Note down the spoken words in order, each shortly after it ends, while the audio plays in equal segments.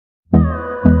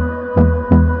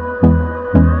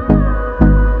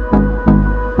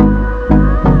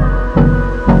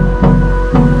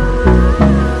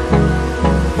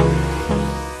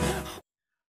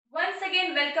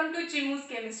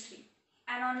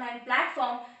online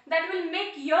platform that will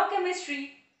make your chemistry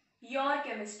your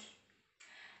chemistry.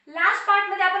 Last part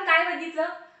मध्ये आपण काय बघितलं,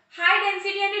 हाय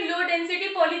डेन्सिटी आणि लो डेन्सिटी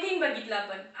पॉलिथिन बघितलं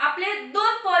आपण. आपले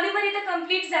दोन पॉलिमर इथे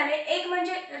कंप्लीट झाले, एक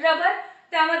म्हणजे रबर,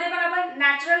 त्यामध्ये पण आपण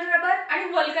नॅचरल रबर आणि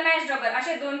व्हल्कनाइज्ड रबर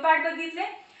असे दोन पार्ट बघितले.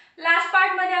 लास्ट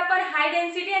पार्ट मध्ये आपण हाय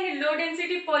डेन्सिटी आणि लो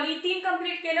डेन्सिटी पॉलिथिन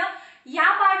कंप्लीट केलं.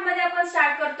 या पार्ट मध्ये आपण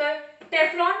स्टार्ट करतोय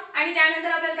टेफ्लॉन आणि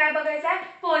त्यानंतर आपल्याला काय बघायचं आहे,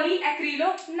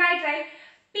 पॉलीएक्रिलोनाइट्राइल.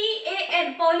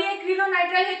 PAN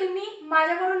पॉलीएक्रिलोनाइट्राइल हे तुम्ही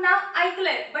माझ्याकडून नाव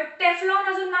ऐकलंय, बट टेफ्लॉन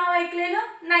अजून नाव ऐकलेलं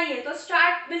नाहीये. तो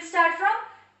विल स्टार्ट फ्रॉम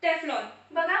टेफ्लॉन.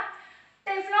 बघा,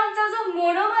 टेफ्लॉनचा जो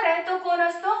मोनोमर आहे तो कोण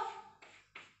असतो,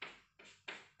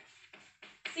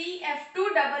 CF2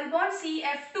 double bond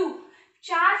CF2.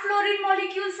 4 fluorine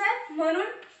molecules आहेत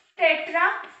म्हणून टेट्रा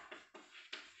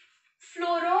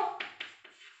फ्लोरो,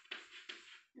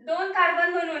 2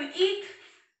 कार्बन म्हणून इथ,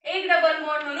 1 डबल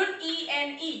बॉन्ड म्हणून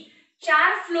ENE.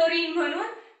 4 फ्लोरीन म्हणून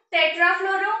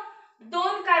टेट्राफ्लोरो,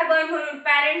 2 कार्बन म्हणून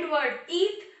पॅरेंट वर्ड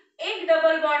इथ, 1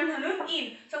 डबल बॉन्ड म्हणून इन.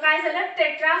 सो काय झालं,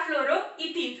 टेट्राफ्लोरो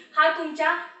इथिन. हा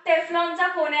तुमच्या टेफ्लॉनचा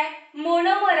कोण आहे,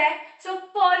 मोनोमर आहे. सो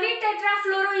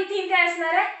पॉलीटेट्राफ्लोरो इथिन काय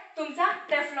असणार आहे, तुमचा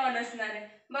टेफ्लॉन असणार आहे.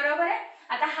 बरोबर आहे.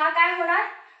 आता हा काय होणार,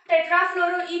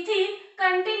 टेट्राफ्लोरो इथिन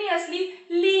कंटिन्युअसली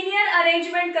लिनियर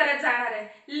अरेंजमेंट करत जाणार आहे.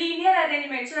 Linear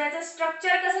arrangement. सो याचं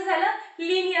स्ट्रक्चर कसं झालं,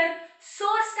 लिनियर.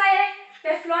 सोर्स काय आहे,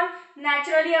 टेफ्लॉन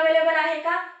नॅचरली अवेलेबल आहे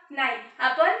का, नाही,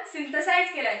 आपण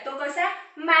सिंथेसाइज केलाय. तो कसा आहे,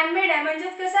 मॅनमेड आहे, म्हणजे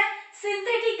कसं आहे,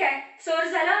 सिंथेटिक आहे. सोर्स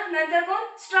झाला. नंतर कोण,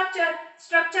 स्ट्रक्चर.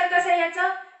 स्ट्रक्चर कसं आहे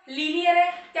याचं, लिनियर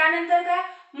आहे. त्यानंतर काय,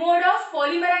 मोड ऑफ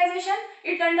पॉलिमरायझेशन,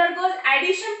 इट अंडरगोज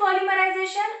ऍडिशन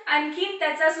पॉलिमरायझेशन. आणखी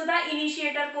त्याचा सुद्धा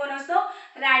इनिशिएटर कोण असतो,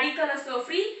 रॅडिकल असतो,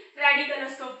 फ्री रॅडिकल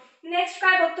असतो. नेक्स्ट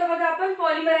काय बघतो बघा आपण,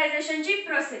 पॉलिमरायझेशनची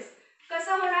प्रोसेस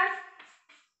कसं होणार.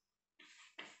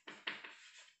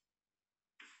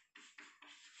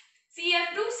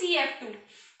 CF2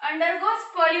 अंडरगोज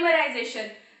पॉलिमरायझेशन,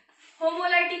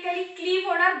 होमोलायटिकली क्लीव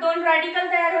होणार, 2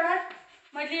 रॅडिकल तयार होणार,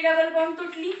 मधली डबल बॉन्ड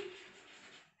तुटली,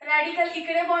 रॅडिकल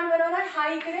इकडे बॉन्ड बनवणार, हा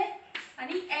इकडे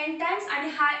आणि एन टाइम्स, आणि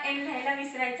हा एन लिहायला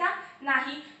विसरायचा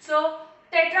नाही. So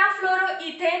tetrafluoro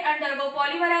ethane undergo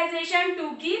पॉलिमरायझेशन two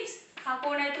gives, हा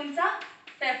कोण आहे तुमचा,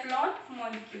 टेफ्लॉन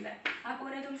मॉलिक्यूल आहे. हा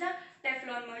कोण आहे तुमचा,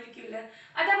 टेफ्लॉन मॉलिक्यूल आहे.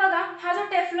 आता बघा, हा जो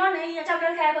टेफ्लॉन आहे याच्या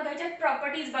आपल्याला काय बघायचे,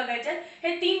 प्रॉपर्टीज बघायचे.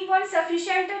 हे 3 पॉइंट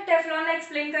सफिशियंट टेफ्लॉनला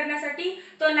एक्सप्लेन करण्यासाठी.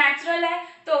 तो नॅचरल आहे,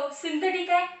 तो सिंथेटिक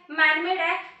आहे, मॅनमेड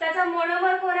आहे, त्याचा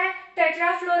मोनोमर कोण आहे,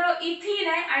 टेट्राफ्लोरो इथिन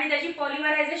आहे, आणि त्याची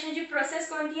पॉलिमरायझेशनची प्रोसेस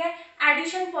कोणती आहे,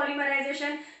 ॲडिशन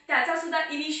पॉलिमरायझेशन. त्याचा सुद्धा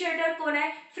इनिशिएटर कोण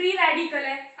आहे, फ्री रॅडिकल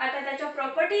आहे. आता त्याच्या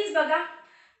प्रॉपर्टीज बघा,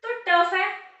 तो टफ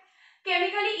आहे,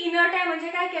 केमिकली इनर्ट आहे, म्हणजे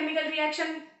काय, केमिकल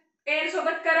रिएक्शन एअर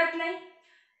सोबत करत नाही.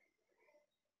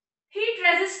 हीट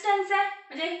रेजिस्टन्स आहे,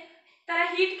 म्हणजे त्याला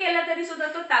हीट केलं तरी सुद्धा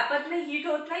तो तापत नाही, हीट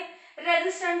होत नाही.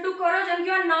 रेजिस्टंट टू करोजन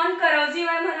किंवा नॉन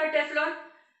करोजिव्ह आहे म्हणा टेफ्लॉन.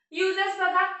 युजेस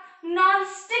बघा,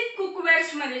 नॉनस्टिक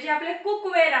कुकवेअर्स मध्ये, जे आपले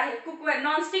कुकवेअर आहे, कुकवेअर,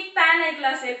 नॉनस्टिक पॅन ऐकला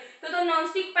असेल तर तो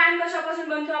नॉनस्टिक पॅन कशापासून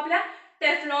बनतो, आपल्या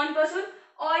टेफ्लॉन पासून.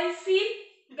 ऑइल सील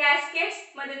गॅस्केट्स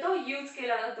मध्ये तो यूज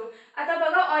केला जातो. आता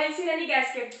बघा, ऑइल सील आणि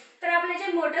गॅस्केट, तर आपले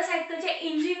जे मोटरसायकलचे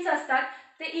इंजिन्स असतात,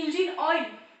 ते इंजिन ऑइल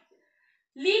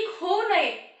लीक होऊ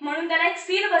नये म्हणून त्याला एक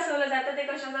सील बसवलं जातं. ते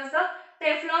कशाचं असतं,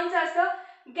 टेफ्लॉनचं असतं.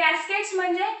 गॅस्केट्स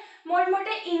म्हणजे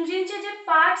मोठमोठे इंजिनचे जे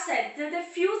पार्ट्स आहेत, जर ते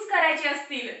फ्यूज करायचे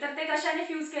असतील तर ते कशाने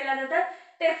फ्यूज केल्या जातात,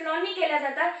 टेफ्लॉननी केल्या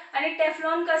जातात. आणि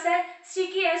टेफ्लॉन कसं आहे,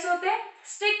 स्टिकी आहे, सो ते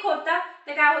स्टिक होतात,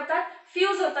 ते काय होतात,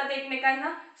 फ्यूज होतात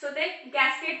एकमेकांना. सो ते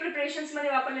गॅस्केट प्रिपरेशन्स मध्ये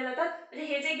वापरले जातात. म्हणजे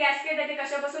हे जे गॅस्केट आहे ते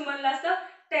कशापासून बनलं असतं,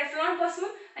 टेफ्लॉन पासून.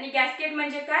 आणि गॅस्केट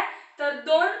म्हणजे काय, तर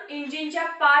 2 इंजिनच्या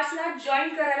पार्ट्सला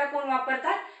जॉईन करायला कोण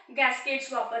वापरतात,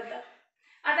 गॅस्केट्स वापरतात.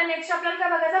 आता नेक्स्ट आपल्याला काय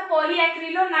बघायचं,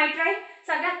 पॉलीएक्रिलोनाइट्राइल.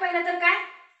 सगळ्यात पहिलं तर काय,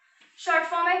 शॉर्ट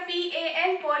फॉर्म आहे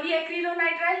PAN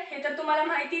पॉलीएक्रिलोनाइट्राइल. हे तर तुम्हाला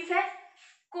माहितीच आहे.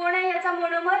 कोण आहे याचा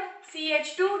monomer,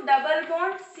 CH2 double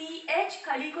bond CH,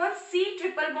 खाली कोण, C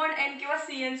ट्रिपल बॉन्ड N किंवा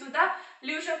CN सुद्धा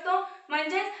लिहू शकतो.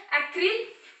 म्हणजे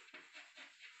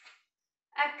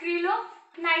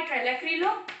ॲक्रिलोनाइट्राइल,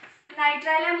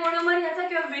 ॲक्रिलोनाइट्राइल आहे मोनोमर याचा,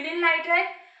 किंवा विनिल नाइट्राइल.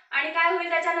 आणि काय होईल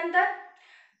त्याच्यानंतर,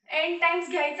 N टाइम्स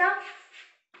घ्यायचा,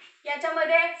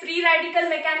 याच्यामध्ये फ्री रॅडिकल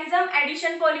मेकॅनिझम,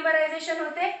 ॲडिशन पॉलिमरायझेशन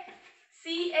होते.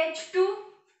 CH2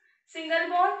 सिंगल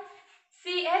बॉन्ड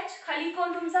CH, खाली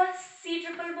कोण तुमचा C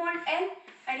ट्रिपल बॉन्ड N,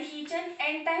 आणि ही चेन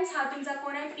N टाइम्स, हा तुमचा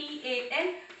कोण आहे, PAN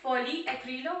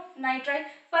पॉलीएक्रिलोनाइट्राइल.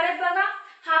 परत बघा,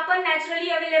 हा पण नॅचरली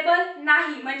अवेलेबल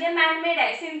नाही, म्हणजे मॅनमेड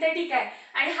आहे, सिंथेटिक आहे.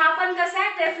 आणि हा पण कसा आहे,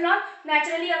 टेफ्लॉन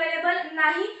नॅचरली अवेलेबल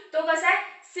नाही, तो कसा आहे,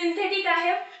 सिंथेटिक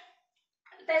आहे.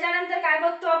 त्याच्यानंतर काय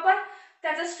बघतो आपण,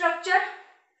 त्याचं स्ट्रक्चर.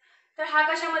 तर हा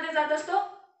कशामध्ये जात असतो,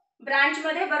 ब्रांच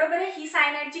मध्ये. बरोबर आहे. ही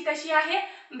सायनाइडची कशी आहे,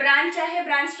 ब्रांच आहे,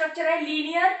 ब्रांच स्ट्रक्चर आहे,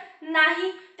 लिनियर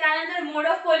नाही. त्यानंतर मोड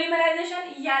ऑफ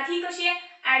पॉलिमरायझेशन यातही कशी आहे,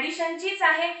 ॲडिशनचीच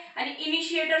आहे. आणि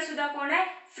इनिशिएटर सुद्धा कोण आहे,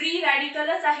 फ्री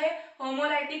रॅडिकलच आहे.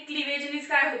 होमोलायटिक क्लिवेजनीच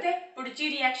काय होते, पुढची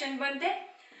रिॲक्शन बनते.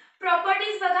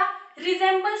 प्रॉपर्टीज बघा,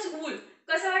 रिझेम्बल्स वूल,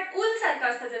 कसं वाट वूल सारखं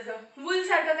असतं, त्याचं वूल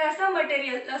सारखं काय असतं,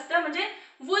 मटेरियल असतं, म्हणजे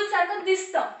वूल सारखं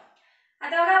दिसतं.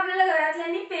 आता बघा आपल्याला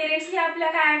घरातल्यांनी पेरेंट्सनी आपल्या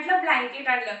काय आणलं, ब्लँकेट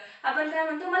आणलं, आपण काय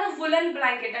म्हणतो मला वुलन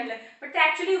ब्लँकेट आणलं, पण ते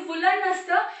ॲक्च्युली वुलन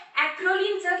नसतं,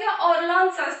 ॲक्रोलिनचं किंवा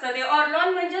ऑर्लॉनचं असतं. ते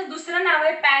ऑर्लॉन म्हणजे दुसरं नाव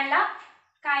आहे पॅनला,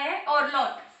 काय आहे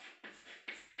ऑर्लॉन.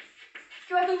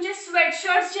 किंवा तुमचे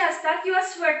स्वेटशर्ट्स जे असतात किंवा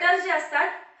स्वेटर्स जे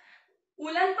असतात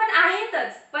वुलन पण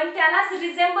आहेतच, पण त्यालाच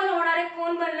रिझेम्बल होणारे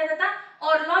कोण बनले जातात,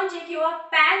 ऑर्लॉनचे किंवा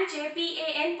पॅनचे,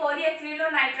 PAN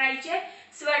पॉलीएक्रिलोनायट्राइलचे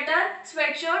स्वेटर,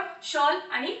 स्वेटशर्ट, शॉल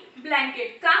आणि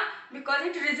ब्लँकेट. का, बिकॉज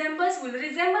इट रिझेम्बल्स वूल.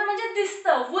 रिझेम्बल म्हणजे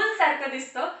दिसतं, वूल सारखं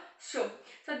दिसतं. So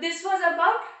this was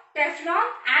about Teflon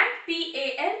and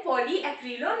PAN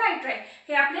पॉलीएक्रिलोनायट्राइल.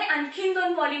 हे आपले आणखीन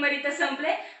 2 पॉलिमर इथं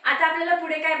संपले. आता आपल्याला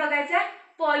पुढे काय बघायचं आहे,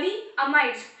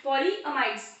 पॉलीअमाइड्स.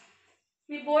 पॉलीअमाइड्स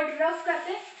मी बोर्ड रफ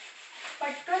करते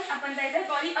पटकन, आपण जायचं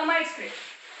पॉलीअमाइड्सकडे.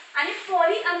 आणि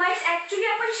पॉलीअमाइड्स ऍक्च्युली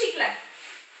आपण शिकलाय,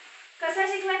 कसा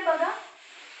शिकलाय बघा,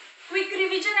 क्विक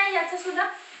रिव्हिजन आहे याचं सुद्धा.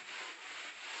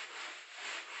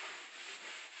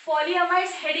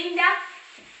 पॉलीअमाइड्स हेडिंग द्या.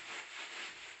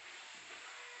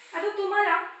 आता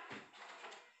तुम्हाला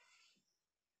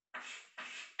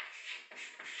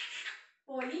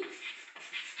पॉलीअमाइड्स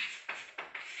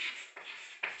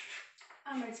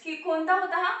की कोणता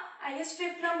होता हा, आय गेस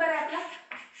 5th नंबर आहे आपला.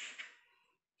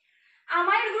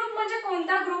 अमाइड ग्रुप म्हणजे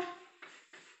कोणता ग्रुप,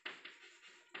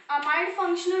 अमाइड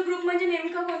फंक्शनल ग्रुप म्हणजे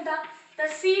नेमका कोणता, तर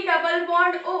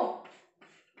C+O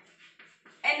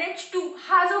NH2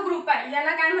 हा जो ग्रुप आहे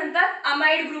याला काय म्हणतात,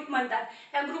 अमाइड ग्रुप म्हणतात.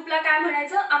 या ग्रुपला काय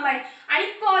म्हणायचं, अमाइड.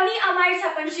 आणि पॉलीअमाइड्स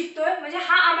आपण शिकतोय, म्हणजे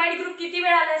हा अमाइड ग्रुप किती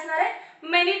वेळा आला असणार आहे,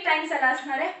 मेनी टाइम्स आला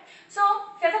असणार आहे.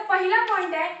 सो त्याचा पहिला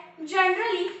पॉइंट आहे,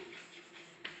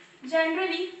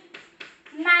 generally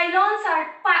नायलॉन्स R,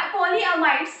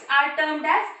 पॉलीअमाइड्स R termed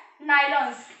as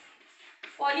नायलॉन्स.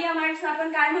 पॉलीअमाइड्स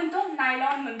आपण काय म्हणतो,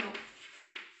 नायलॉन म्हणतो.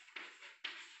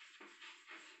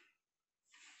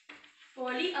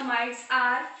 पॉलीअमाइड्स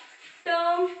आर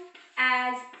टर्म्ड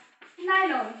ॲज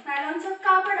नायलॉन. नायलॉनचं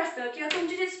कापड असतं किंवा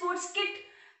तुमचे जे स्पोर्ट्स किट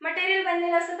मटेरियल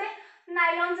बनलेलं असतं ते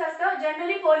नायलॉनचं असतं.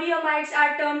 Generally पॉलीअमाइड्स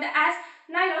R termed as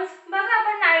नायलॉन्स. बघा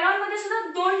आपण नायलॉन मध्ये सुद्धा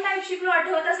 2 टाईप शिकलो,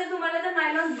 आठवत असेल तुम्हाला तर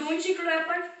नायलॉन 2 शिकलोय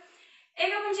आपण.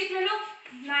 एक आपण शिकलेलो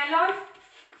नायलॉन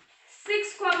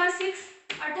 6,6,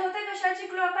 आठवतंय कशात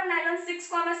शिकलो आपण, नायलॉन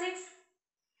 6,6.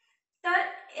 तर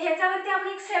ह्याच्यावरती आपण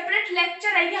एक सेपरेट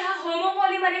लेक्चर आहे की हा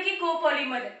होमोपॉलिमर आहे की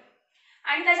कोपॉलिमर आहे.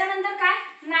 आणि त्याच्यानंतर काय,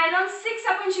 नायलॉन 6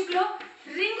 आपण शिकलो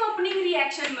रिंग ओपनिंग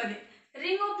रिॲक्शन मध्ये,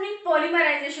 रिंग ओपनिंग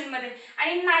पॉलिमरायझेशन मध्ये.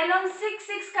 आणि नायलॉन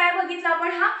 6 काय बघितलं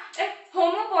आपण, हा एक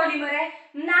होमोपॉलिमर आहे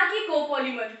ना की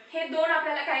कोपॉलिमर. हे 2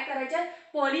 आपल्याला काय करायचे,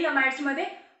 पॉलीअमाइड्स मध्ये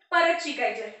परत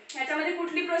शिकायचे. याच्यामध्ये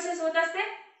कुठली प्रोसेस होत असते,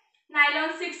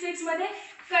 नायलॉन 6 मध्ये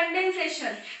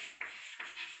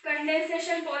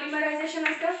कंडेन्सेशन पॉलिमरायझेशन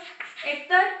असतं.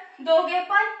 एकतर दोघे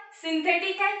पण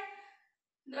सिंथेटिक आहे.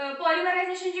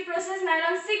 पॉलिमरायझेशनची प्रोसेस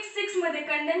नायलॉन 6 मध्ये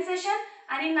कंडेन्सेशन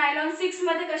आणि नायलॉन 6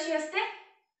 मध्ये कशी असते,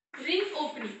 रिंग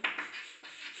ओपनिंग.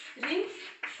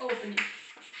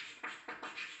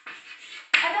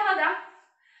 आता बघा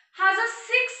हा जो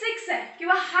 6 आहे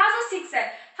किंवा हा जो 6 आहे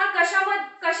हा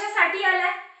कशासाठी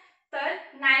आलाय, तर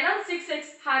नायलॉन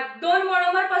 6 हा 2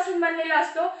 मोनोमर पासून बनलेला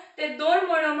असतो. ते 2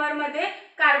 मोनोमर मध्ये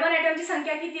कार्बन ॲटमची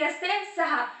संख्या किती असते,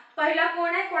 6. पहिला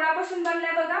कोण आहे, कोणापासून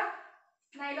बनलाय बघा,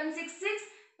 नायलॉन 6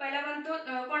 पहिला बनतो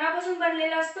कोणापासून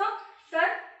बनलेला असतो, तर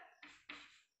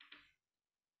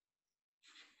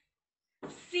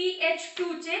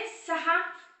CH2 चे 6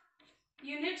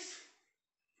 युनिट्स.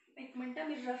 एक मिनिट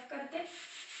मी रफ करते.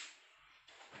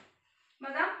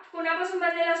 बघा कोणापासून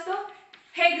बनलेला असतो,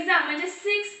 हेक्सा म्हणजे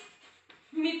 6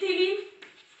 methylene,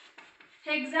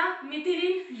 hexa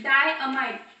methylene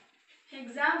diamine.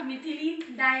 Hexa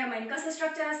methylene diamine कसं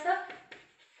स्ट्रक्चर असतं,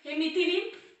 हे मिथिलीन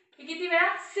हे किती वेळा,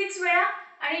 6 वेळा.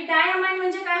 आणि डायअमाइन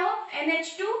म्हणजे काय हो,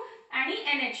 NH2 आणि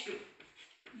NH2,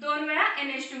 2 वेळा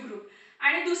NH2 ग्रुप.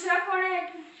 आणि दुसरा कोण आहे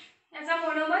याचा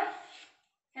मोनोमर,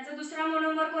 याचा दुसरा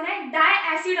मोनोमर कोण आहे,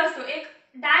 डाय ऍसिड असतो. एक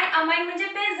डायअमाइन म्हणजे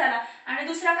बेस झाला आणि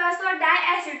दुसरा काय असतो,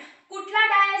 डाय ऍसिड. कुठला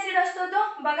डाय ऍसिड असतो तो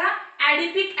बघा,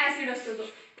 ॲडिपिक ऍसिड असतो तो,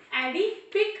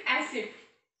 ॲडिपिक ऍसिड.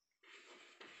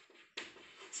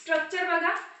 स्ट्रक्चर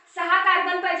बघा, 6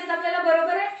 कार्बन पाहिजेत आपल्याला,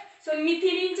 बरोबर आहे. सो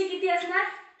मिथिलीनचे किती असणार,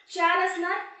 4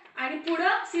 असणार. आणि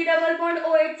पुढं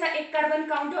C+O8 चा 1 कार्बन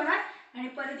काउंट होणार आणि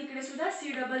परत इकडे सुद्धा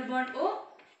C+O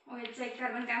OH चा 1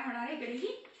 कार्बन काय होणार आहे, इकडेही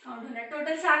काउंट होणार.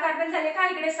 टोटल 6 कार्बन झाले का?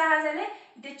 इकडे 6 झाले,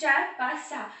 इथे 4 5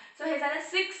 6. सो हे झालं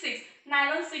 6 6.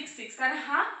 नायलॉन 6 6 कारण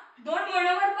हा 2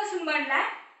 मोनोमर पासून बनलाय.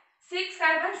 6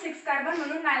 कार्बन 6 कार्बन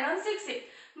म्हणून नायलॉन 6 6.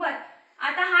 बर,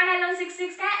 आता हा नायलॉन 6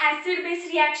 6 काय ऍसिड बेस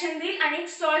रिएक्शन देईल आणि एक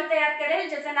सॉल्ट तयार करेल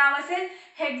ज्याचं नाव असेल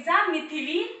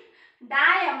हेक्सामिथिलीन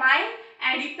डायअमाइन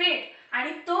ऍडिपेट.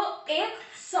 आणि तो एक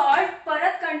सॉल्ट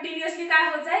परत कंटिन्युअसली काय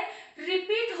होत जाईल,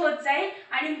 रिपीट होत जाईल.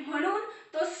 आणि म्हणून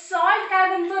तो सॉल्ट काय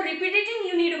बनतो, रिपीटेटिंग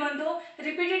युनिट बनतो.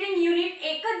 रिपीटेटिंग युनिट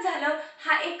एकच झालं,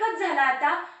 हा एकच झाला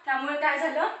आता. त्यामुळे काय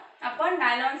झालं, आपण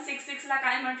नायलॉन 6 6 ला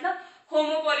काय म्हटलं,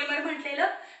 होमोपॉलिमर म्हटलेलं.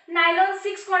 नायलॉन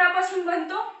 6 कोणापासून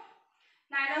बनतो,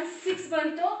 नायलॉन 6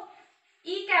 बनतो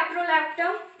ई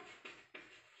कॅप्रोलॅक्टम.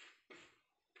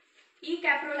 ई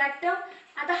कॅप्रोलॅक्टम.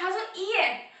 आता हा जो ई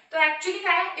आहे तो ऍक्च्युली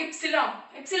काय, इप्सिलॉन.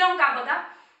 इप्सिलॉन का बघा,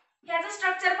 ह्याचं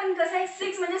स्ट्रक्चर पण कसं आहे,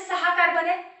 6 म्हणजे 6 कार्बन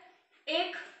आहे.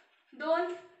 1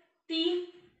 2 3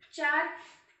 4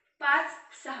 5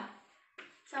 6.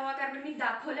 6वा कार्बन मी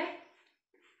दाखवलाय.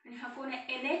 आणि हा कोण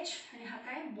आहे, NH. आणि हा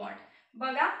काय, बॉन्ड.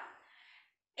 बघा,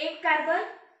 1 कार्बन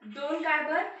 2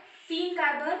 कार्बन 3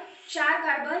 कार्बन 4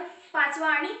 कार्बन 5वा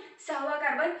आणि 6वा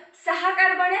कार्बन. 6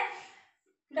 कार्बन आहे,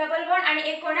 डबल बॉन्ड. आणि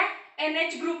एक कोण आहे,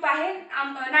 NH ग्रुप आहे.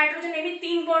 नायट्रोजन नेहमी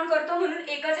 3 बॉन्ड करतो म्हणून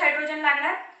एकच हायड्रोजन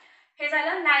लागणार. हे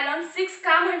झालं नायलॉन 6.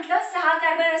 का म्हटलं, 6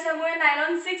 कार्बन असल्यामुळे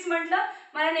नायलॉन 6 म्हटलं.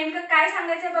 मला नेमकं काय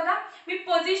सांगायचंय बघा, मी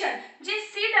पोझिशन जे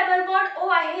C डबल बॉन्ड O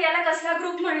आहे याला कसला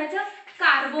ग्रुप म्हणायचं,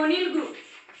 कार्बोनिल ग्रुप.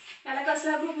 याला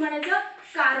कसला ग्रुप म्हणायचं,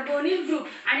 कार्बोनिल ग्रुप.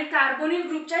 आणि कार्बोनिल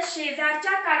ग्रुपच्या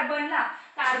शेजारच्या कार्बनला,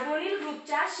 कार्बोनिल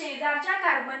ग्रुपच्या शेजारच्या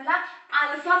कार्बनला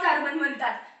अल्फा कार्बन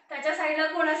म्हणतात. त्याच्या साईडला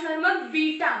कोण असणार मग,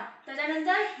 बीटा,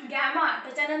 त्याच्यानंतर गॅमा,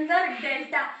 त्याच्यानंतर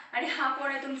डेल्टा. आणि हा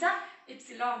कोण आहे तुमचा,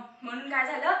 इप्सिलॉन. म्हणून काय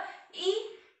झालं, ई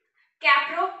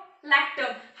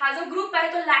कॅप्रोलॅक्टम. हा जो ग्रुप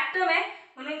आहे तो लॅक्टम आहे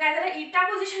म्हणून काय झालं, इटा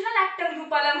पोझिशनला लॅक्टम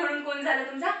ग्रुप आला म्हणून कोण झालं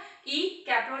तुमचा, ई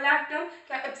कॅप्रोलॅक्टम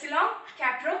किंवा इप्सिलॉन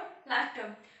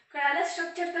कॅप्रोलॅक्टम. कळालं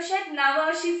स्ट्रक्चर कसे आहेत,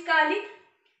 नावं अशीच का आली.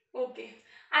 ओके,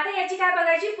 आता याची काय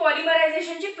बघायची,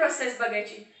 पॉलिमरायझेशनची प्रोसेस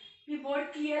बघायची. मी बोर्ड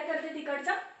क्लिअर करते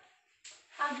तिकडचा.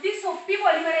 अगदी सोपी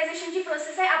पॉलिमरायझेशनची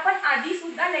प्रोसेस आहे, आपण आधी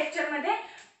सुद्धा लेक्चर मध्ये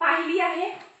पाहिली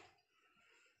आहे.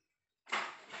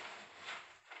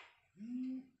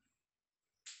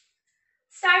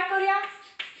 स्टार्ट करूया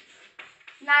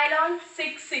नायलॉन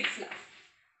 6 6 ला.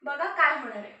 बघा काय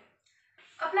होणार आहे,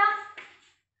 आपला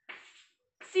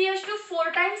CH2 4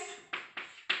 times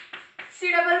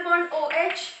C double bond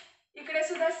OH, इकडे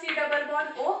सुद्धा C डबल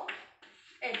बॉन्ड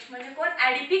OH म्हणजे कोण,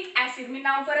 ऍडिपिक ऍसिड. मी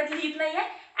नाव परत लिहित नाहीये,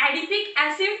 ऍडिपिक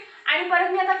ऍसिड. आणि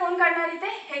परत मी आता कोण काढणार इथे,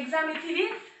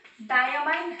 हेक्सामिथिलीन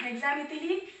डायअमाइन.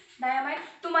 हेक्सामिथिलीन डायअमाइन.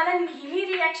 तुम्हाला नेहमी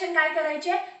रिएक्शन काय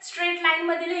करायचे, स्ट्रेट लाईन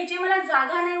मध्ये लिहायचे. मला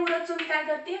जागा नाही उरत सो मी काय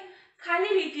करते,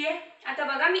 खाली लिहितेय. आता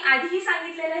बघा, मी आधीही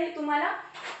सांगितलेलं आहे तुम्हाला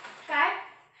काय,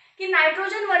 की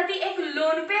नायट्रोजन वरती एक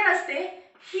लोन पेर असते.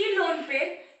 ही लोन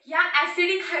पेर या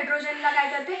ऍसिडिक हायड्रोजनला काय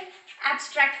करते,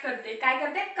 ऍब्स्ट्रॅक्ट करते. काय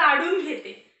करते, काढून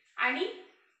घेते. आणि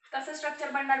कसं स्ट्रक्चर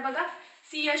बनणार बघा,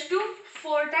 CH2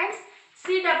 4 times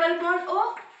C double bond O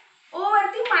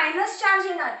वरती मायनस चार्ज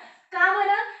येणार. का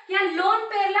बरं, या लोन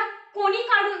पेअरला कोणी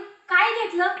काढून काय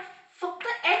घेतलं, फक्त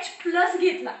H प्लस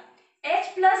घेतला.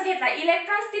 H प्लस घेतला,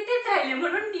 इलेक्ट्रॉन्स तिथेच राहिले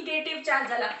म्हणून निगेटिव्ह चार्ज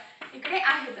झाला. इकडे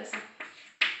आहे तसं.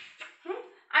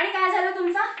 आणि काय झालं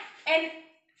तुमचा,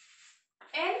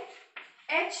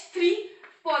 NH3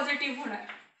 पॉझिटिव्ह होणार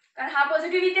कारण हा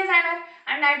पॉझिटिव्ह इथे जाणार.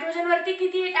 आणि नायट्रोजन वरती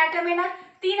किती ऍटम येणार,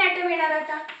 3 ऍटम येणार.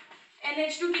 आता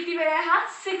NH2 किती वेळा आहे, हा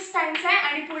 6 टाइम्स आहे.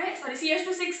 आणि पुढे सॉरी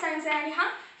CH2 6 टाइम्स आहे. आणि हा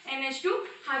NH2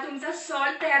 हा तुमचा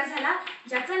सॉल्ट तयार झाला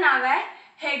ज्याचं नाव आहे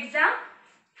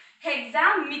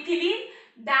हेक्सामिथिलीन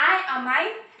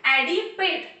डायअमाइन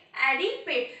ऍडिपेट.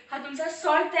 ऍडिपेट हा तुमचा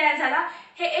सॉल्ट तयार झाला.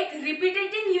 हे एक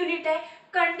रिपीटेटिंग युनिट आहे,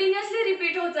 कंटिन्युअसली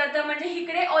रिपीट होत जातं. म्हणजे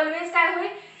इकडे ऑलवेज काय होईल,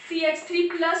 CH3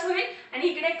 प्लस होईल आणि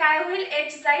इकडे काय होईल,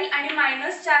 H जाईल आणि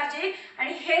मायनस चार्ज येईल.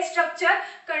 आणि हे स्ट्रक्चर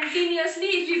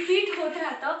कंटिन्युअसली रिपीट होत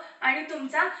राहतं आणि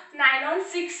तुमचा नायलॉन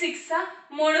 6 6 चा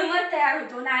मोनोमर तयार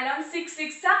होतो. नायलॉन 6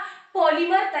 6 चा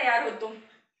पॉलिमर तयार होतो.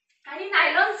 आणि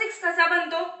नायलॉन 6 कसा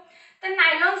बनतो, तर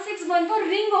नायलॉन 6 बनतो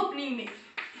रिंग ओपनिंगने.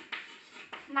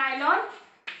 नायलॉन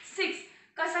 6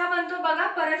 कसा बनतो बघा,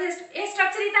 परत हे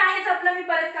स्ट्रक्चर इथं आहेच आपलं, मी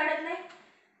परत काढत नाही.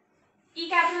 ई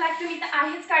कॅप्रोलॅक्टम इथं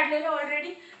आहेच काढलेलं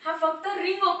ऑलरेडी. हा फक्त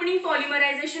रिंग ओपनिंग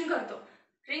पॉलिमरायझेशन करतो.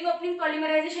 रिंग ओपनिंग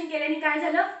पॉलिमरायझेशन केल्याने काय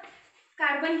झालं,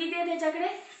 कार्बन किती आहे त्याच्याकडे,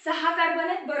 6 कार्बन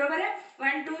आहेत. बरोबर आहे,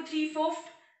 1 2 3 4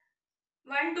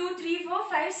 1 2 3 4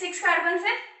 5 6 कार्बन्स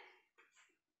आहेत.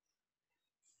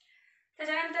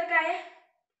 त्याच्यानंतर काय आहे,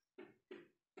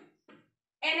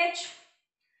 NH.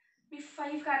 मी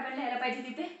 5 कार्बन लिहायला पाहिजे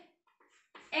तिथे.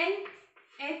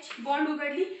 H बॉन्ड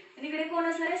उघडली आणि इकडे कोण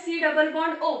असणार आहे C डबल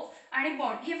बॉन्ड O आणि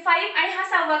बॉन्ड हे 5 आणि हा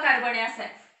 6वा कार्बन आहे असा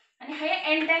आहे आणि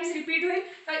हे n टाइम्स रिपीट होईल.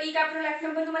 तर ई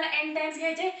कॅप्रोलॅक्टम पण तुम्हाला n टाइम्स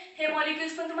घ्यायचे, हे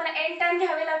मॉलिक्युल्स पण तुम्हाला n टाइम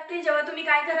घ्यावे लागतील जेव्हा तुम्ही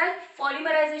काय कराल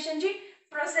पॉलिमरायझेशनची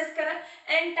प्रोसेस कराल.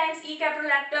 n times E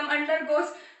कॅप्रोलॅक्टम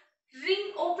undergoes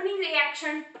ring opening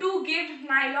reaction to give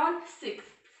nylon 6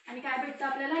 आणि काय भेटतं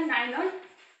आपल्याला नायलॉन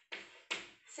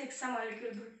 6 चा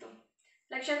मॉलिक्यूल भेटतो.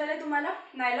 लक्षात आलं तुम्हाला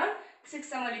नायलॉन 6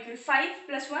 चा मॉलिक्यूल 5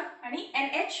 + 1 आणि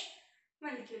NH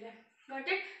मॉलिक्यूल आहे. Got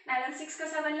it. नायलॉन 6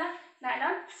 कसा बनला,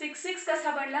 नायलॉन 6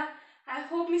 कसा बनला. आय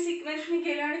होप मी सिक्वेन्सनी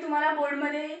केलं आणि तुम्हाला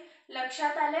बोर्डमध्ये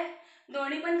लक्षात आलंय.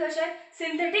 दोन्ही पण कसे आहेत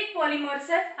सिंथेटिक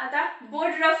पॉलिमर्स आहेत. आता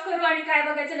बोर्ड रफ करू आणि काय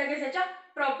बघायचं लगेच याच्या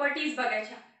प्रॉपर्टीज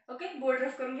बघायच्या. ओके बोर्ड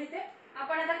रफ करून घेते.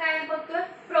 आपण आता काय बघतोय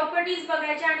प्रॉपर्टीज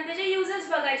बघायच्या आणि त्याचे युजेस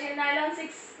बघायचे नायलॉन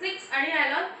 6 आणि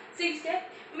नायलॉन 6 चे.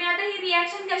 मी आता ही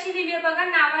रिएक्शन कशी लिहिली आहे बघा,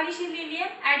 नावानिशी लिहिली आहे.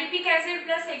 ॲडिपिक acid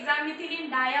plus हेक्सामिथिलीन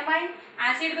diamine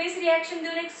acid base reaction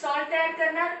देऊन एक सॉल्ट तयार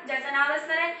करणार ज्याचं नाव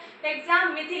असणार आहे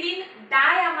हेक्सामिथिलीन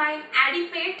डायमाइन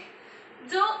ॲडिपेट,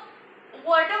 जो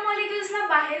वॉटर मॉलिक्युल्सला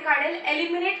बाहेर काढेल,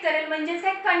 एलिमिनेट करेल, म्हणजेच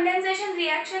काय कंडेन्सेशन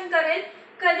रिएक्शन करेल.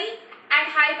 कधी at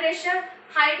high pressure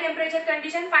high temperature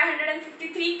condition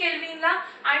 553 केल्विनला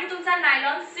आणि तुमचा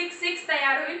नायलॉन 6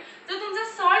 तयार होईल. जो तुमचा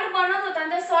सॉल्ट बनत होता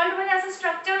त्या सॉल्ट मध्ये असं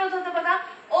स्ट्रक्चर होत होतं बघा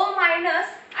O-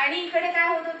 आणि इकडे काय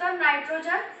होत होतं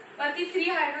नायट्रोजन वरती 3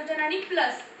 हायड्रोजन आणि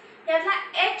प्लस, यातला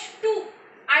H2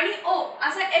 आणि O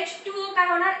असं H2O काय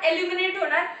होणार एलिमिनेट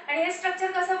होणार आणि हे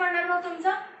स्ट्रक्चर कसं बनणार मग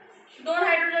तुमचं 2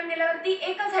 हायड्रोजन गेल्यावरती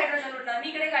एकच हायड्रोजन उरणार. मी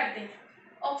इकडे काढते.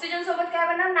 ऑक्सिजन सोबत काय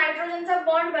बनणार नायट्रोजनचा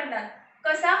बॉन्ड बनणार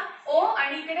कसा O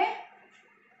आणि इकडे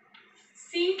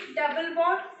C double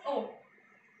bond O.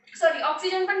 Sorry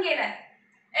oxygen पण गेलाय,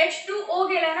 H2O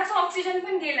गेलाय ना, सो ऑक्सिजन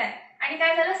पण गेलाय आणि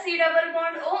काय झालं C डबल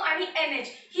बॉन्ड O आणि NH.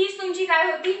 हीच तुमची काय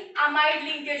होती अमाइड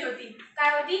लिंकेज होती. काय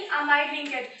होती अमाइड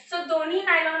लिंकेज. सो दोन्ही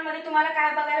नायलॉन मध्ये तुम्हाला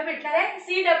काय बघायला भेटणार आहे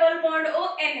C double bond O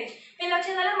NH. हे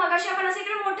लक्षात आलं. मगाशी आपण असं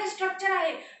इकडे मोठे स्ट्रक्चर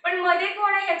आहे पण मध्ये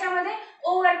कोण आहे याच्यामध्ये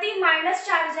O वरती मायनस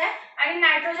चार्ज आहे आणि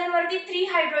नायट्रोजन वरती 3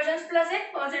 हायड्रोजन प्लस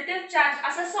एक पॉझिटिव्ह चार्ज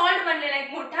असा सॉल्ट बनलेला एक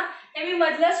मोठा. हे मी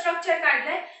मधलं स्ट्रक्चर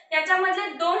काढलंय. याच्यामधले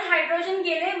 2 हायड्रोजन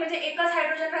गेले म्हणजे एकच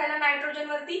हायड्रोजन राहिला नायट्रोजन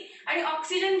वरती आणि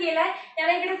ऑक्सिजन गेलाय.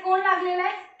 त्याला इकडे कोण लागलेला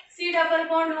आहे C डबल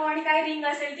बॉन्ड O आणि काय रिंग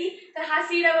असेल ती, तर हा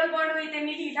C डबल बॉन्ड O इथे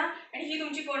मी लिहिला आणि ही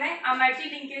तुमची कोण आहे अमाइडची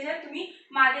लिंकेज आहे. तुम्ही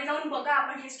मागे जाऊन बघा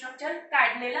आपण हे स्ट्रक्चर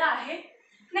काढलेलं आहे.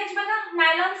 नेक्स्ट बघा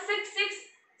नायलॉन 6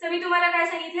 चं मी तुम्हाला काय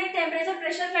सांगितले टेम्परेचर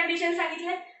प्रेशर कंडिशन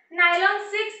सांगितले. नायलॉन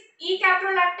 6 ई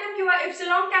कॅप्रोलॅक्टम किंवा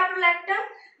एप्सिलॉन कॅप्रोलॅक्टम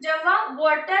जेव्हा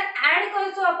वॉटर ऍड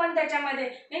करतो आपण त्याच्यामध्ये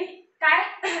काय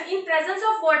in presence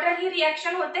of water he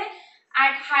reaction होते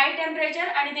ॲट हाय टेम्परेचर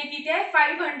आणि ते किती आहे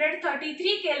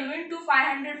 533 केल्विन टू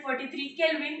 543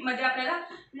 केल्विन मध्ये आपल्याला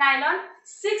नायलॉन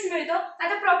 6 मिळतो.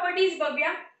 आता प्रॉपर्टीज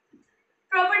बघूया.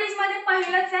 प्रॉपर्टीज मध्ये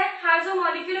पहिलंच आहे हा जो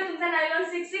मॉलिक्युल आहे तुमचा नायलॉन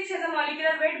 6 याचा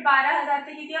मॉलिक्युलर वेट 12,000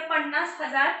 ते किती आहे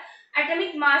 50,000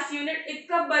 ॲटॉमिक मास युनिट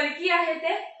इतकं बल्की आहे.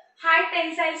 ते हाय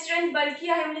टेन्साइल स्ट्रेंथ बल्की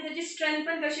आहे म्हणजे त्याची स्ट्रेंथ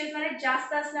पण कशी असणार आहे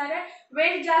जास्त असणार आहे.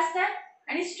 वेट जास्त आहे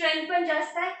आणि स्ट्रेंथ पण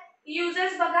जास्त आहे.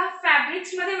 युजेस बघा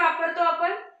फॅब्रिक्स मध्ये वापरतो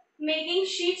आपण, मेकिंग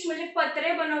शीट्स म्हणजे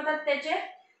पत्रे बनवतात त्याचे,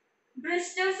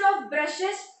 ब्रिस्टल्स ऑफ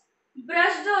ब्रशेस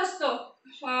ब्रश जो असतो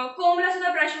कोमला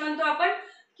सुद्धा ब्रश म्हणतो आपण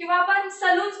किंवा आपण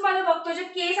सलून्स मध्ये बघतो जे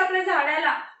केस आपले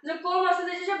झाडायला जो कोम असतो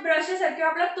त्याचे जे ब्रशेस आहेत किंवा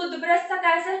आपला टूथब्रशचा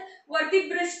काय असेल वरती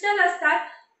ब्रिस्टल असतात.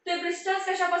 ते ब्रिस्टल्स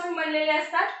कशापासून बनलेले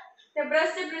असतात ते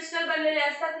ब्रशचे ब्रिस्टल बनलेले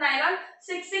असतात नायलॉन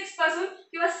 6 पासून.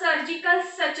 किंवा सर्जिकल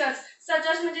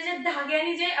सचर्स म्हणजे जे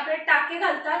धाग्याने जे आपले टाके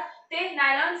घालतात ते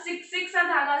नायलॉन 6 चा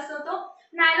धागा असतो तो.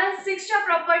 नायलॉन 6 च्या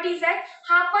प्रॉपर्टीज आहेत.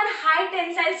 हा पण हाय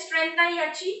टेन्साइल स्ट्रेंथ नाही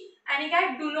याची आणि काय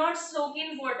do not soak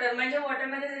in water म्हणजे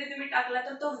वॉटरमध्ये जरी तुम्ही टाकला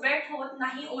तर तो वेट होत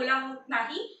नाही ओला होत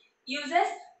नाही.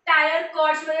 युजेस टायर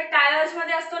कॉर्ड्स मध्ये टायर्स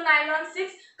मध्ये असतो नायलॉन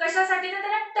 6 कशासाठी तर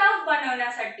त्याला टफ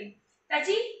बनवण्यासाठी.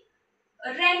 त्याची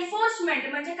रेन्फोर्समेंट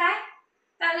म्हणजे काय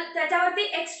त्याच्यावरती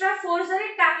एक्स्ट्रा फोर्स जरी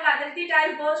टाकला तर ती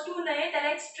टायर बर्स्ट होऊ नये त्याला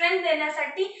एक स्ट्रेंथ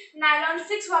देण्यासाठी नायलॉन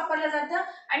 6 वापरलं जातं.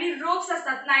 आणि रोप्स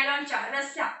असतात नायलॉनच्या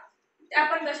रस्स्या त्या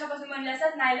पण कशापासून बनल्या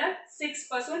असतात नायलॉन 6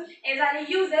 पासून. हे झाले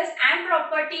uses and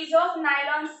properties of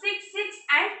nylon 6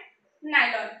 and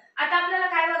nylon. आता आपल्याला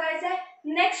काय बघायचं आहे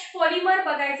नेक्स्ट पॉलिमर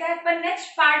बघायचं आहे पण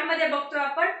नेक्स्ट पार्ट मध्ये बघतो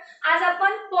आपण. आज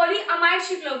आपण पॉलीअमाइड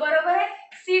शिकलो बरोबर आहे.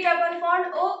 C double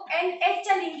bond O NH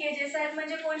च्या लिंकेजेस आहेत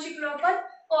म्हणजे कोण शिकलो आपण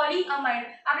पॉलीअमाइड.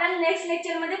 आपल्याला नेक्स्ट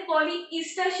लेक्चर मध्ये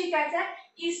पॉलीईस्टर शिकायचा आहे.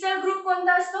 ईस्टर ग्रुप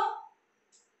कोणता असतो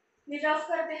मी रफ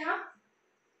करते हा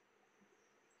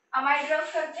अमाइड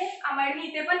रफ करते. अमाइड मी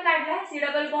इथे पण काढलाय C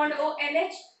double bond O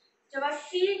NH. जेव्हा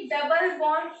C डबल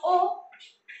बॉन्ड O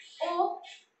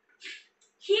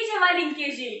ही जेव्हा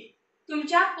लिंकेज येईल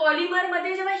तुमच्या पॉलिमर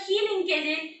मध्ये जेव्हा ही लिंकेज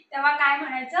येईल तेव्हा काय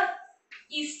म्हणायचं,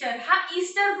 ईस्टर. हा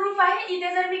ईस्टर ग्रुप आहे.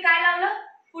 इथे जर मी काय लावलं,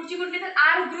 पुढची कुठली तर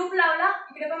आर ग्रुप लावला,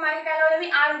 इकडे पण मागे काय लावलं मी,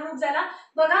 आर ग्रुप झाला.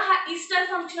 बघा हा ईस्टर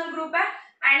फंक्शनल ग्रुप आहे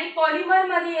आणि पॉलिमर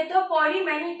मध्ये येतो, पॉली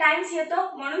मेनी टाइम्स येतो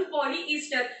म्हणून पॉली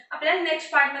ईस्टर. आपल्याला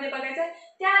नेक्स्ट पार्ट मध्ये बघायचं आहे.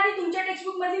 त्याआधी तुमच्या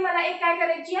टेक्स्टबुक मध्ये मला एक काय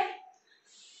करायची आहे,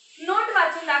 नोट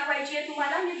वाचून दाखवायची आहे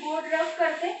तुम्हाला. मी बोर्ड रफ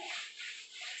करते.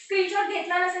 स्क्रीनशॉट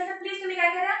घेतला नसेल तर प्लीज तुम्ही काय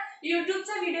करा,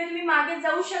 युट्यूबचा व्हिडिओ तुम्ही मागे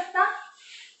जाऊ शकता,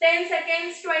 10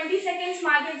 सेकंड्स 20 सेकंड्स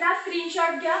मागे जा,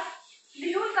 स्क्रीनशॉट घ्या,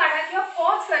 लिहून काढा किंवा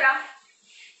पॉज करा.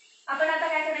 आपण आता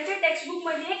काय करायचे, टेक्स्टबुक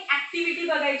मध्ये एक ऍक्टिव्हिटी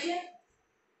बघायची आहे.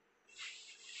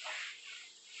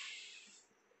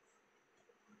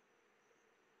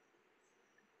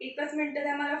 एकच मिनिट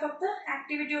द्या मला, फक्त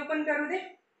ऍक्टिव्हिटी ओपन करू दे.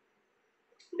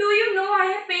 डू यू नो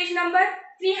आहे पेज नंबर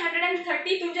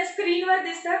 330 तुमच्या स्क्रीनवर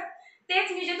दिसतं.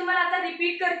 तेच मी जे तुम्हाला आता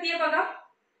रिपीट करतेय बघा.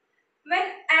 When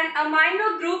an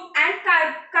amino group and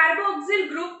carboxyl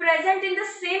group present in the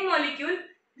same molecule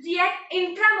react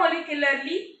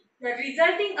intramolecularly, the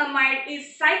resulting amide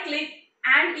is cyclic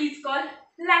and is called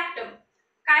lactam.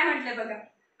 काय म्हटलं बघा,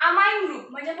 अमाइन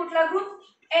ग्रुप म्हणजे कुठला ग्रुप,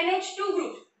 NH2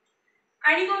 ग्रुप,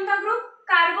 आणि कोणता ग्रुप,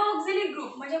 कार्बोऑक्सिलिक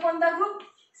ग्रुप म्हणजे कोणता group,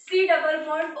 C double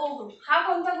bond O group. हा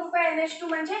कोणता ग्रुप आहे, NH2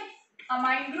 म्हणजे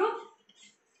अमाइन ग्रुप,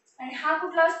 आणि हा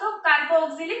कुठला असतो,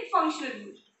 कार्बोऑक्सिलिक फंक्शनल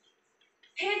ग्रुप.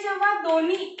 हे जेव्हा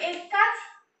दोन्ही एकाच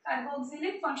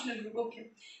कार्बोऑक्सिलिक फंक्शनल ग्रुप, ओके,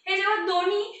 हे जेव्हा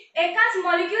दोन्ही एकाच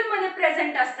मॉलिक्यूल मध्ये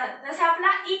प्रेझेंट असतात, जसं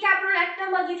आपला ई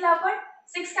कॅप्रोलॅक्टम बघितला आपण,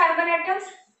 6 कार्बन ॲटम्स,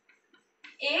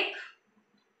 1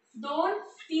 2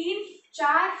 3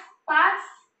 4 5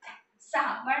 6,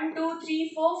 1 2 3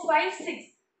 4 5 6,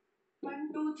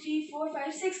 1 2 3 4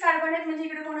 5 6 कार्बन आहेत. म्हणजे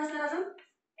इकडे कोण असणार अजून,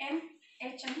 एम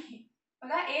एच आणि हे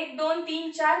बघा, 1 2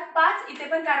 3 4 5, इथे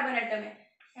पण कार्बन ॲटम आहे,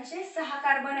 असे 6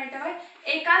 कार्बन ॲटम आहे.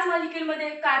 एकाच मॉलिक्यूल मध्ये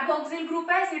कार्बोऑक्सिल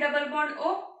ग्रुप आहे, C double bond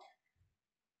O,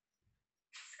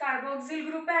 कार्बोऑक्सिल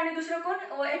group आहे, आणि दुसरं कोण,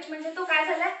 OH म्हणजे तो काय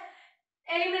झालाय,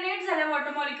 एलिमिनेट झाला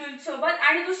वॉटर मॉलिक्यूल सोबत.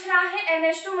 आणि दुसरा आहे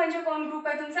NH2 म्हणजे कोण ग्रुप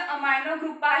आहे तुमचा, अमायनो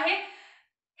ग्रुप आहे.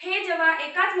 हे जेव्हा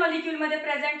एकाच मॉलिक्यूल मध्ये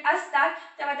प्रेझेंट असतात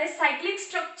तेव्हा ते सायक्लिक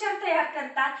स्ट्रक्चर तयार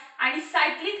करतात आणि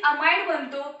सायक्लिक अमाइड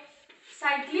बनतो,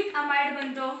 सायक्लिक अमाइड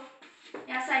बनतो.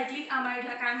 या सायक्लिक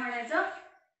अमाइडला काय म्हणायचं,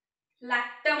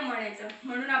 लॅक्टम म्हणायचं.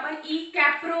 म्हणून आपण ई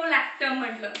कॅप्रोलॅक्टम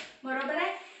म्हटलं, बरोबर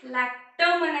आहे,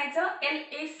 लॅक्टम म्हणायचं.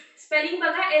 LA स्पेलिंग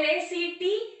बघा,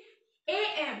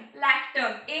 LACTAM,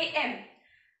 लॅक्टम, AM.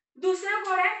 दुसरं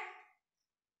कोण आहे,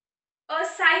 अ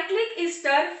cyclic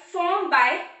Easter form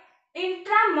by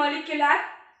इंट्रामॉलिक्युलर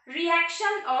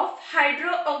reaction of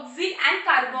हायड्रोऑक्सिल and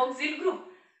कार्बोऑक्सिल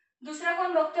group. दुसरा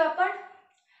कोण बघतोय आपण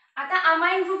आता,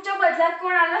 अमाइन ग्रुपच्या बदलात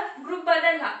कोण आलं, ग्रुप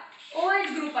बदलला, OH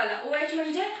ग्रुप आला. OH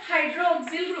म्हणजे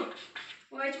हायड्रोऑक्सिल ग्रुप.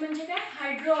 OH म्हणजे काय,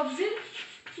 हायड्रोऑक्सिल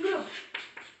ग्रुप.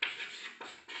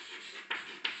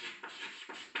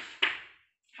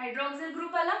 हायड्रोऑक्सिल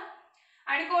ग्रुप आला.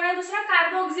 आणि कोण आहे दुसरा,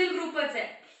 कार्बोऑक्सिल ग्रुपच आहे,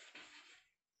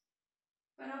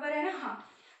 बरोबर आहे ना, हा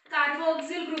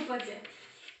कार्बोऑक्सिल ग्रुपच आहे.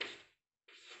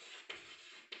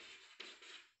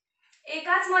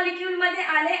 एकाच मॉलिक्यूल मध्ये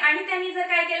आले आणि त्यांनी जर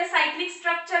काय केलं, सायक्लिक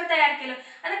स्ट्रक्चर तयार केलं.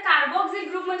 आता कार्बोऑक्सिल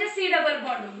ग्रुप म्हणजे C डबल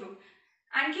बॉन्ड ग्रुप.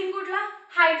 आणखीन कुठला,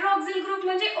 हायड्रोऑक्सिल ग्रुप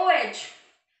म्हणजे OH,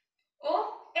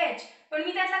 OH. पण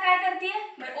मी त्यातला काय करतेय,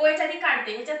 OH आधी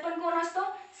काढते. याच्यात पण कोण असतो,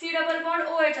 C डबल बॉन्ड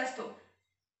OH असतो.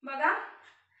 बघा,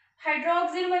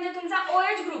 हायड्रोऑक्सिल म्हणजे तुमचा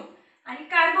OH ग्रुप आणि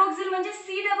कार्बोऑक्सिल म्हणजे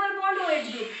C double bond OH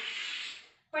group.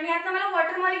 पण यातनं मला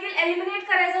वॉटर मॉलिक्यूल एलिमिनेट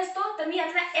करायचा असतो तर मी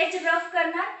यातला H रफ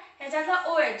करणार, याच्यातला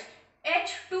OH,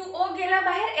 H2O गेला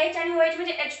बाहेर, H आणि OH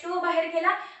म्हणजे H2O बाहेर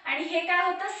गेला आणि हे काय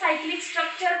होतं, सायक्लिक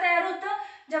स्ट्रक्चर तयार होतं.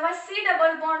 जेव्हा C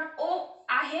डबल बॉन्ड O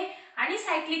आहे आणि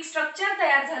सायक्लिक स्ट्रक्चर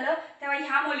तयार झालं तेव्हा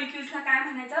ह्या मॉलिक्यूल्सना काय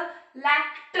म्हणायचं,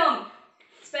 लॅक्टम.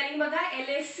 स्पेलिंग बघा,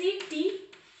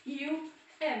 LACTUM,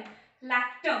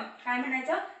 लॅक्टम. काय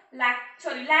म्हणायचं,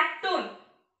 लॅक्टोन.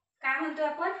 काय म्हणतोय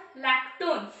आपण,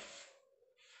 लॅक्टोन.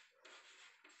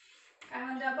 काय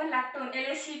म्हणतो आपण, लॅक्टोन,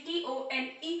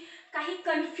 LACTONE. काही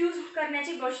कन्फ्यूज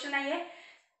करण्याची गोष्ट नाहीये.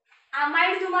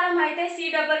 अमाइड तुम्हाला माहित आहे, C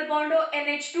double bond O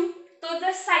NH2, तो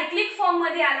जर सायक्लिक फॉर्म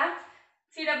मध्ये आला,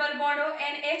 C double bond O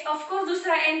NH, of course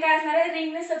दुसरा N काय असणार आहे,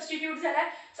 रिंगने सबस्टिट्यूट झाला.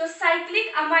 So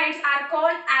cyclic amides R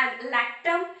called as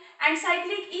लॅक्टम and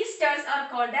cyclic esters R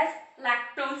called as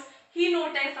लॅक्टोन्स. He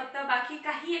note आहे फक्त, बाकी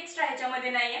काही एक्स्ट्रा ह्याच्यामध्ये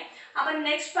नाहीये. आपण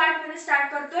नेक्स्ट पार्ट मध्ये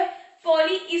स्टार्ट करतोय,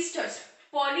 पॉलीईस्टर्स.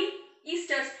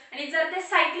 पॉलीईस्टर्स, आणि जर ते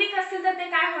सायक्लिक असतील तर ते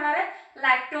काय होणार आहेत,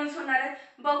 लॅक्टोन्स होणार आहेत.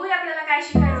 बघूया आपल्याला काय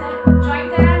शिकायचं आहे. जॉईन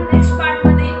करा नेक्स्ट पार्ट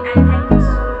मध्ये.